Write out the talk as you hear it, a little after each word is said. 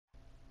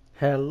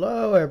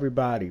Hello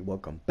everybody,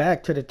 welcome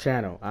back to the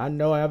channel. I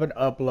know I haven't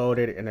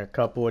uploaded in a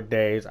couple of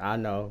days. I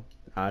know,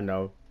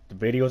 the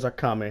videos are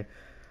coming.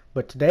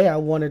 But today I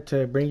wanted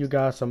to bring you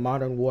guys some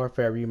Modern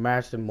Warfare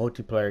Remastered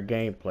multiplayer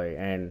gameplay.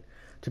 And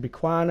to be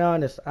quite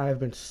honest, I've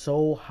been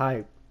so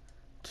hyped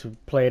to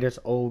play this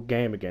old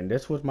game again.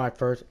 This was my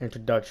first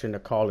introduction to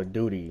Call of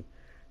Duty.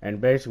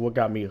 And basically what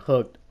got me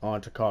hooked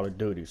onto Call of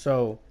Duty.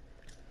 So,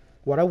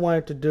 what I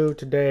wanted to do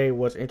today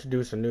was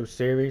introduce a new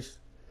series.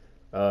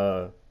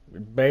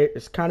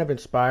 It's kind of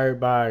inspired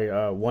by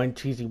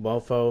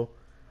OneCheesyMofo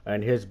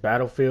and his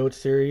Battlefield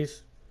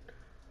series.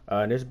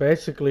 And it's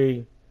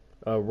basically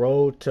a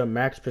road to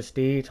max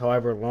prestige,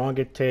 however long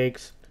it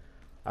takes.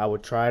 I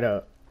would try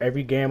to,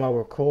 every game I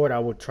record, I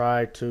would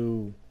try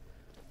to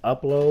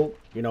upload,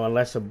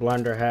 unless a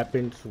blunder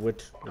happens,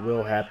 which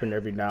will happen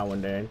every now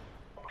and then.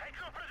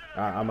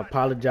 I'm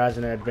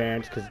apologizing in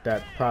advance because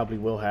that probably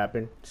will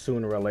happen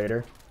sooner or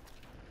later.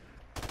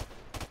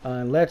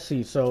 Let's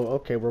see, so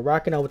okay, we're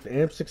rocking out with the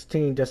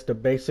M16, just the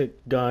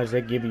basic guns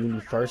they give you when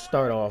you first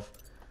start off.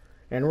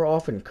 And we're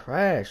off in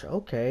Crash,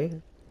 okay.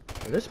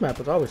 This map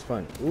was always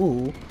fun.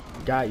 Ooh,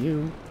 got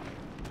you.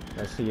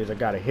 Let's see, as I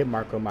got a hit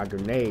mark on my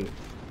grenade.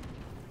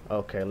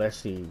 Okay, let's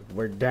see,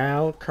 we're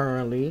down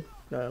currently.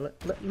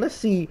 Let's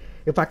see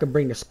if I can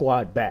bring the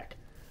squad back.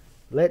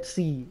 Let's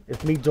see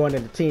if me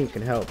joining the team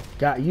can help.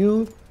 Got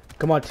you.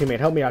 Come on, teammate,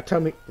 help me out. Tell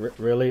me,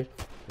 really,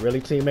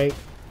 teammate?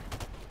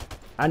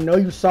 I know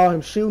you saw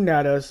him shooting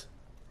at us.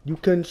 You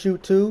couldn't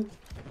shoot too?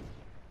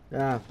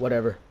 Ah,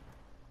 whatever.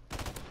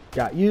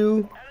 Got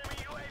you.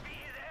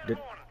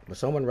 Was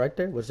someone right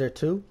there? Was there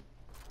two?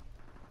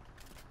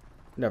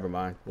 Never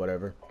mind.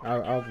 Whatever.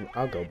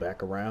 I'll go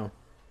back around.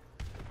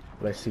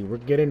 Let's see. We're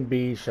getting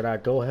B. Should I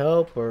go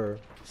help or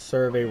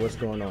survey what's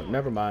going on?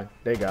 Never mind.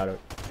 They got it.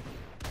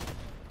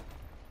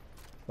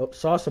 Oh,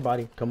 saw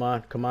somebody. Come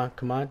on.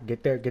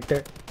 Get there.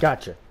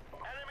 Gotcha.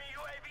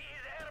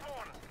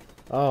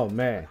 Oh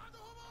man.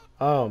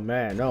 Oh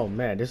man,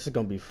 this is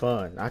gonna be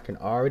fun. I can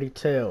already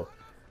tell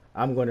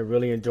I'm gonna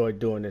really enjoy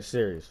doing this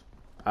series.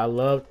 I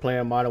love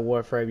playing Modern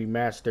Warfare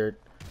Remastered,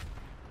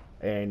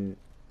 and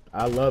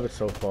I love it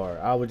so far.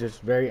 I was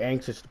just very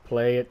anxious to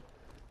play it,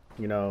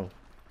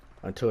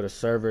 until the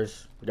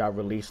servers got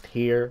released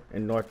here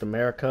in North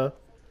America.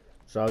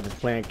 So I was just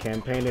playing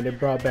campaign, and it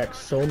brought back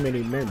so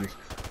many memories.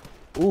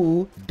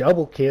 Ooh,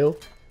 double kill.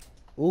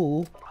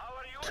 Ooh,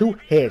 2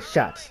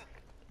 headshots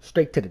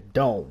straight to the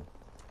dome.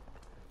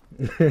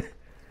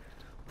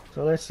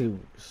 So let's see,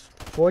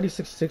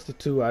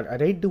 4662. Are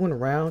they doing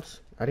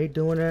rounds? Are they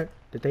doing that?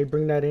 Did they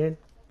bring that in?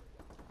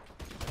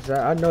 'Cause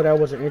I know that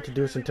wasn't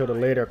introduced until the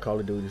later Call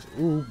of Duties.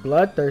 Ooh,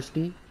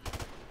 bloodthirsty.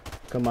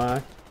 Come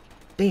on.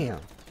 Damn.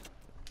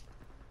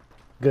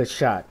 Good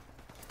shot.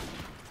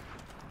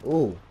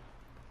 Ooh.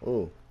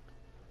 You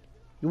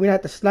wouldn't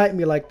have to snipe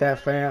me like that,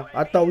 fam.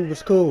 I thought we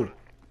was cool. You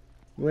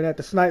wouldn't have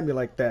to snipe me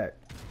like that.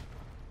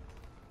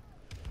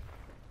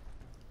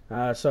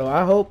 So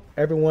I hope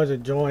everyone's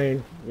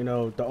enjoying,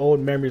 the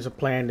old memories of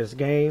playing this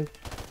game.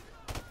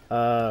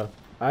 I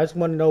just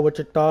want to know what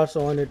your thoughts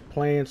on it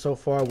playing so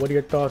far. What are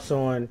your thoughts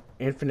on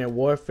Infinite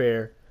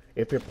Warfare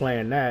if you're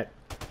playing that?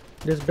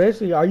 Just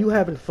basically, are you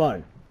having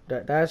fun?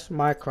 That's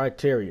my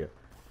criteria.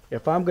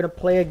 If I'm going to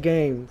play a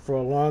game for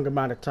a long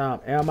amount of time,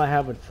 am I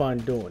having fun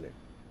doing it?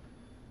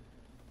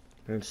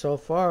 And so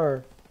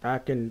far, I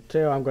can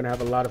tell I'm going to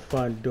have a lot of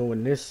fun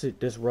doing this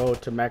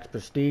Road to Max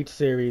Prestige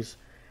series.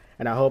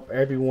 And I hope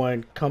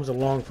everyone comes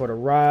along for the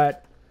ride.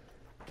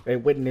 They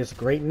witness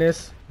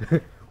greatness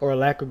or a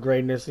lack of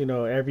greatness.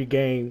 Every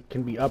game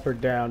can be up or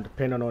down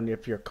depending on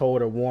if you're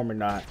cold or warm or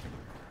not.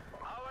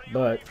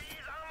 But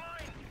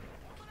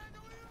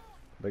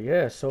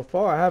yeah, so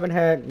far I haven't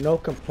had no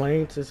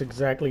complaints. It's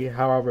exactly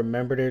how I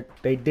remembered it.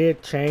 They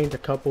did change a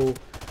couple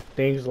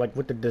things, like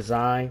with the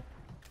design,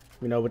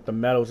 with the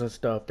medals and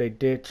stuff. They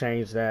did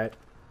change that.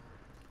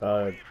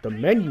 The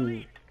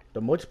menu.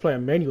 The multiplayer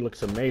menu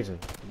looks amazing.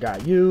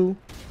 Got you.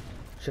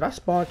 Should I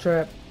spawn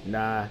trap?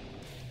 Nah.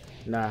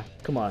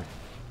 Come on.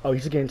 Oh,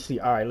 he's getting C.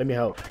 Alright, let me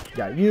help.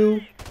 Got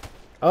you.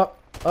 Up.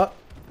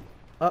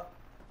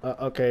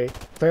 Okay.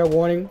 Fair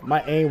warning.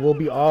 My aim will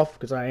be off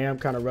because I am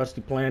kind of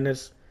rusty playing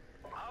this.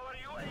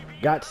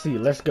 Got C.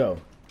 Let's go.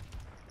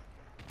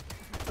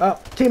 Oh,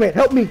 teammate,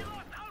 help me.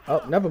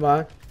 Oh, never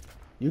mind.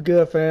 You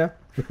good, fam?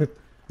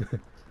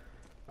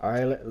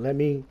 Alright, let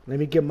me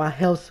get my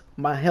health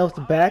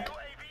back.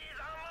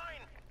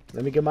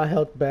 Let me get my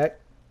health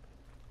back.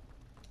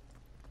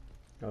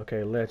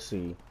 Okay, let's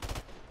see.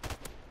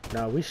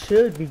 Now we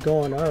should be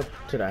going up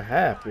to the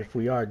half if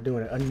we are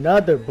doing it.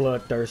 Another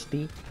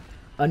bloodthirsty.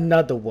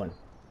 Another one.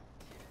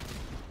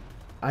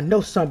 I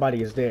know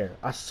somebody is there.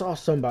 I saw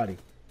somebody.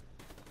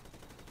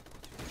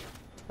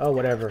 Oh,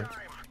 whatever.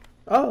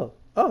 Oh,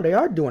 they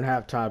are doing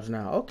half times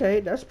now. Okay,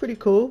 that's pretty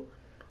cool.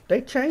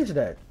 They changed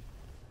that.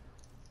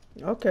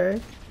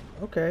 Okay.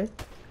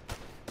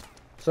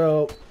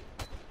 So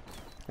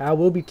I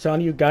will be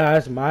telling you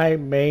guys my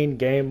main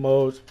game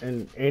modes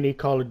in any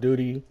Call of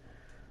Duty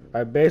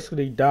are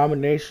basically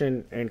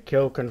domination and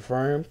kill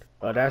confirmed.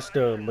 That's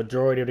the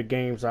majority of the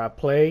games I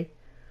play.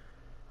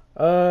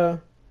 Uh,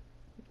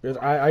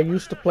 I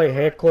used to play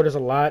Headquarters a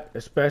lot,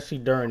 especially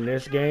during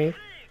this game.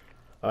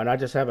 And I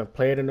just haven't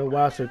played in a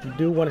while. So if you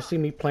do want to see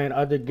me playing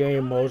other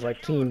game modes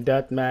like Team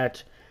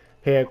Deathmatch,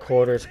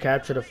 Headquarters,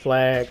 Capture the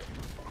Flag,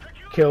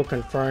 Kill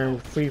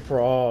Confirmed, Free for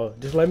All,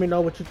 just let me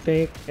know what you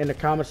think in the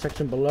comment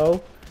section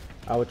below.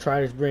 I will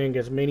try to bring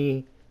as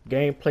many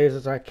gameplays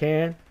as I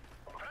can,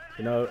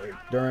 you know,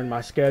 during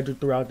my schedule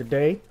throughout the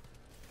day.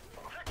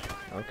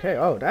 Okay,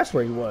 oh, that's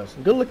where he was.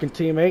 Good looking,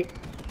 teammate.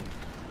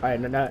 Alright,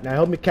 now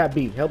help me Cat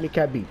B. Help me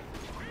Cat B.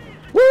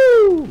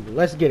 Woo!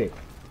 Let's get it.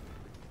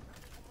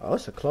 Oh,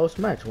 it's a close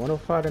match.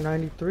 105 to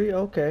 93.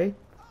 Okay.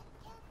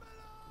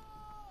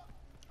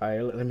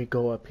 Alright, let me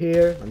go up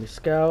here. Let me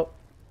scout.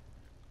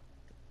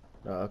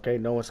 Okay,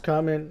 no one's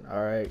coming.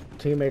 Alright,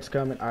 teammates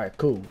coming. Alright,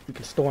 cool. We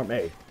can storm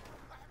A.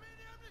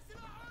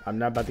 I'm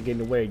not about to get in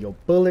the way of your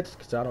bullets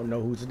because I don't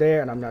know who's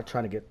there, and I'm not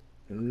trying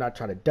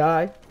to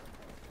die.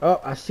 Oh,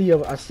 I see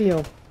him. I see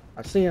him.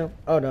 I see him.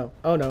 Oh no.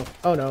 Oh no.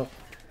 Oh no.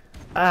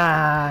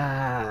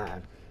 Ah.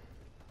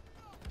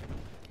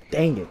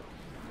 Dang it.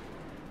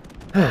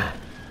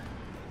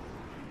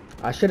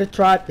 I should have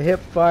tried the hip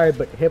fire,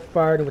 but hip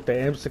firing with the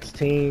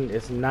M16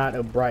 is not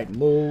a bright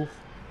move.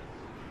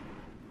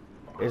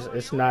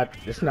 It's not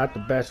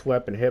the best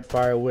weapon to hip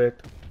fire with.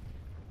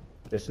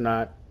 It's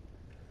not.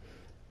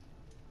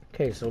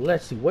 Okay, so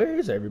let's see. Where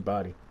is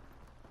everybody?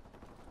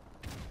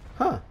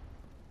 Huh.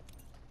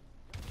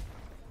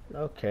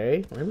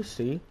 Okay, let me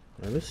see.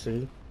 Let me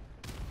see.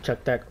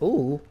 Check that.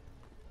 Ooh.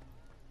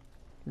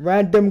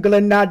 Random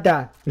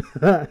Granada.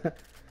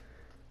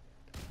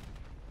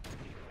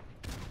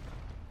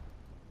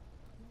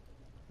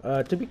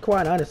 To be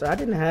quite honest, I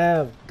didn't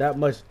have that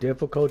much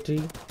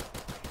difficulty.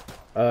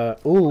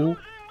 Ooh.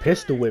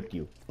 Pistol whipped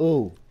you.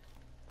 Ooh.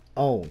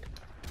 Owned.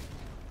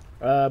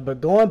 But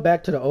going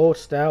back to the old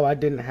style, I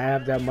didn't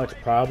have that much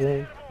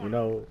problem, you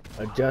know,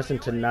 adjusting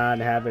to not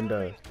having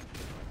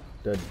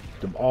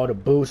all the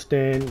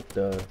boosting,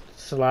 the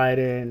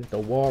sliding, the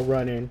wall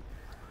running.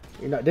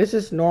 You know, this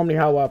is normally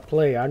how I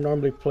play. I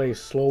normally play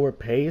slower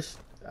pace.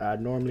 I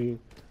normally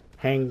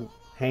hang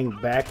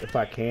back if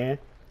I can.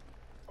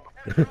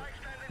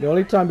 The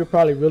only time you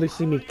probably really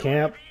see me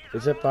camp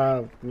is if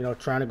I'm, you know,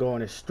 trying to go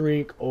on a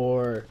streak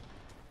or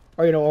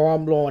you know, or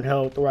I'm low on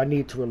health or I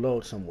need to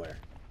reload somewhere.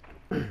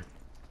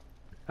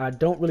 I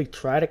don't really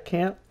try to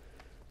camp.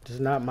 It's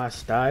not my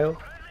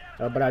style.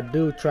 But I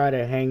do try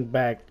to hang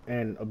back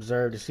and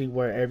observe to see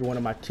where every one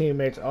of my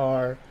teammates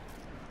are.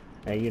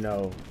 And, you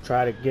know,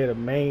 try to get a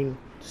main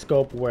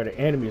scope of where the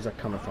enemies are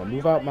coming from.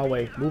 Move out my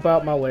way. Move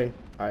out my way.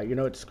 Alright, you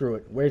know what? Screw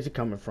it. Where's he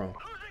coming from?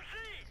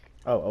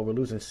 Oh, we're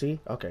losing C?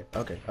 Okay.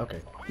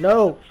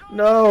 No!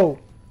 No!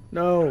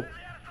 No!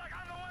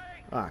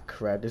 Ah,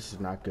 crap. This is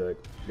not good.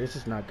 This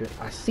is not good.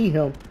 I see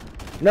him.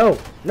 No!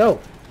 No!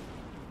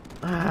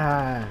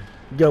 Ah,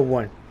 good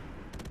one.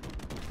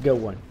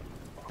 Good one.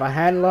 If I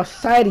hadn't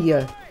lost sight of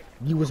you,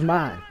 you was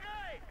mine.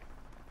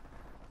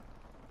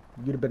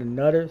 You'd have been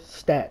another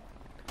stat.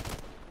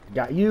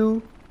 Got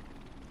you.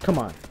 Come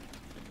on.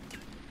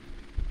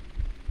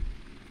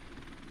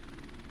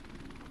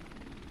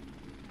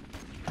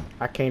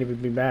 I can't even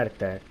be mad at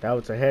that. That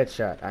was a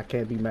headshot. I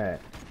can't be mad.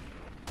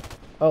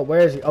 Oh, where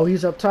is he? Oh,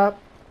 he's up top?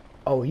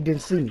 Oh, he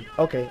didn't see me.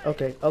 Okay.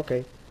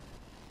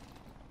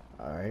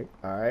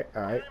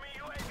 Alright.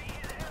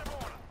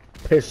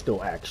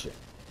 Pistol action.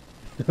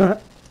 Come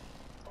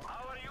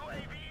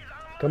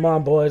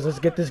on, boys. Let's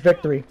get this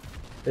victory.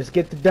 Let's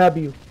get the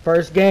W.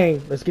 First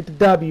game. Let's get the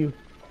W.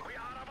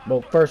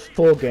 Well, first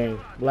full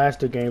game. Last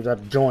two games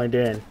I've joined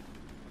in.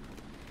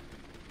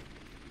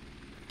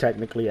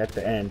 Technically at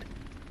the end.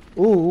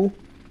 Ooh.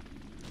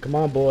 Come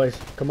on, boys.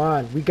 Come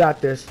on. We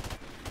got this.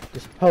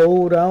 Just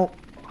hold on.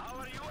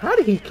 How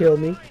did he kill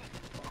me?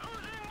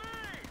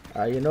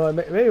 You know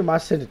what? Maybe my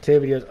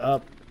sensitivity is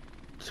up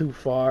too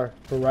far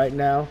for right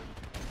now.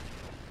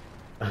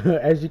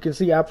 As you can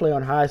see, I play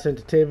on high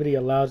sensitivity.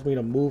 Allows me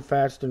to move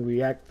faster and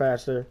react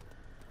faster.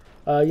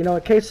 You know,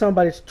 in case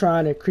somebody's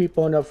trying to creep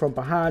on up from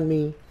behind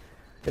me,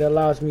 it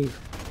allows me...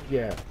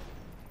 Yeah,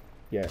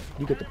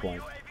 you get the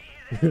point.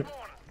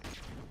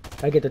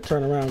 I get to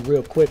turn around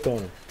real quick on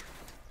him.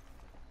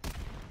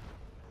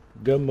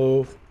 Good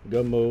move.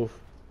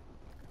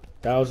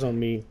 That was on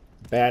me.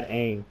 Bad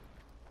aim.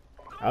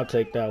 I'll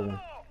take that one.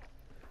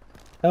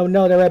 Oh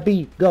no, they're at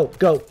B. Go.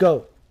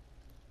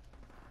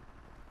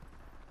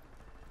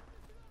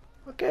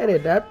 Okay,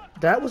 then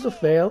that was a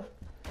fail.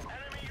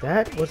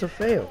 That was a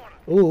fail.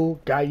 Ooh,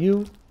 got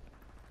you.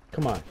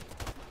 Come on.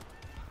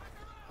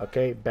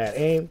 Okay, bad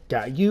aim.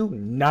 Got you.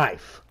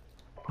 Knife.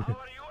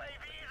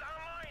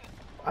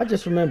 I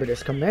just remember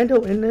there's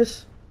commando in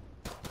this.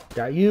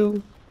 Got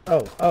you.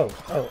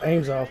 Oh,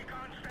 aim's off.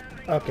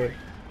 Okay.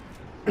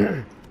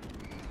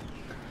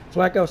 So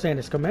like I was saying,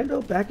 there's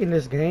commando back in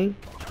this game.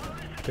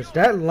 Because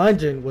that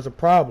lunging was a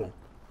problem.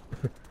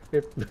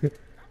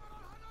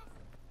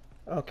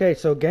 Okay,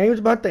 so game's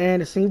about to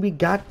end. It seems we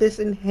got this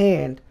in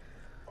hand.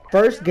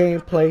 First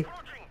gameplay.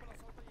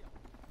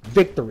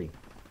 Victory.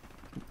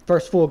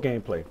 First full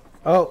gameplay.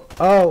 Oh,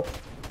 oh,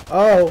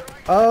 oh,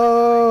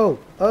 oh,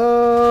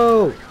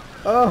 oh,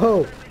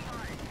 oh.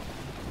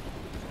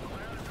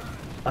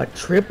 A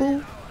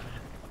triple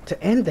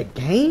to end the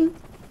game?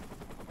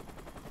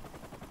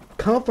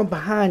 Come from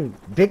behind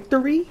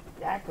victory?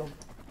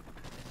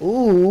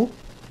 Ooh.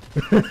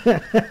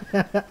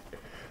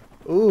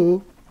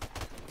 Ooh.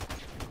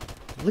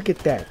 Look at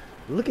that.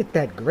 Look at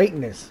that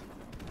greatness.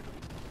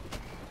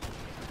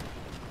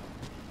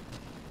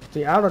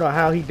 See, I don't know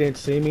how he didn't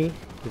see me,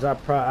 because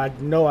I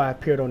know I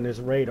appeared on this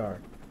radar.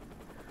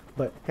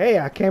 But hey,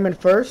 I came in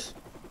first.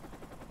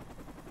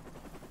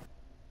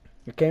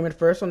 You came in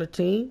first on the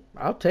team.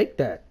 I'll take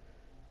that.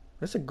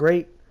 That's a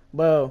great,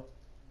 well,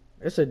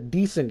 it's a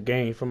decent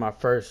game for my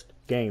first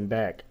game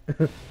back.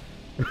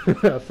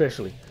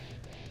 Officially.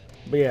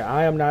 But yeah,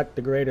 I am not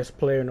the greatest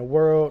player in the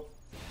world.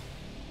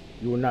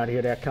 You will not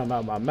hear that come out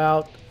of my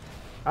mouth.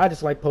 I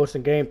just like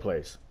posting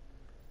gameplays.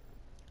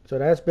 So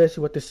that's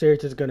basically what this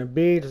series is going to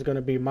be. It's going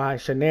to be my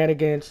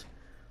shenanigans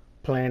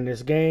playing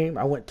this game.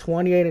 I went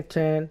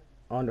 28-10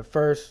 on the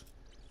first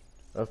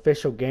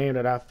official game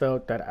that I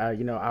felt that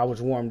I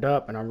was warmed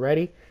up and I'm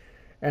ready.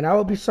 And I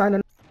will be signing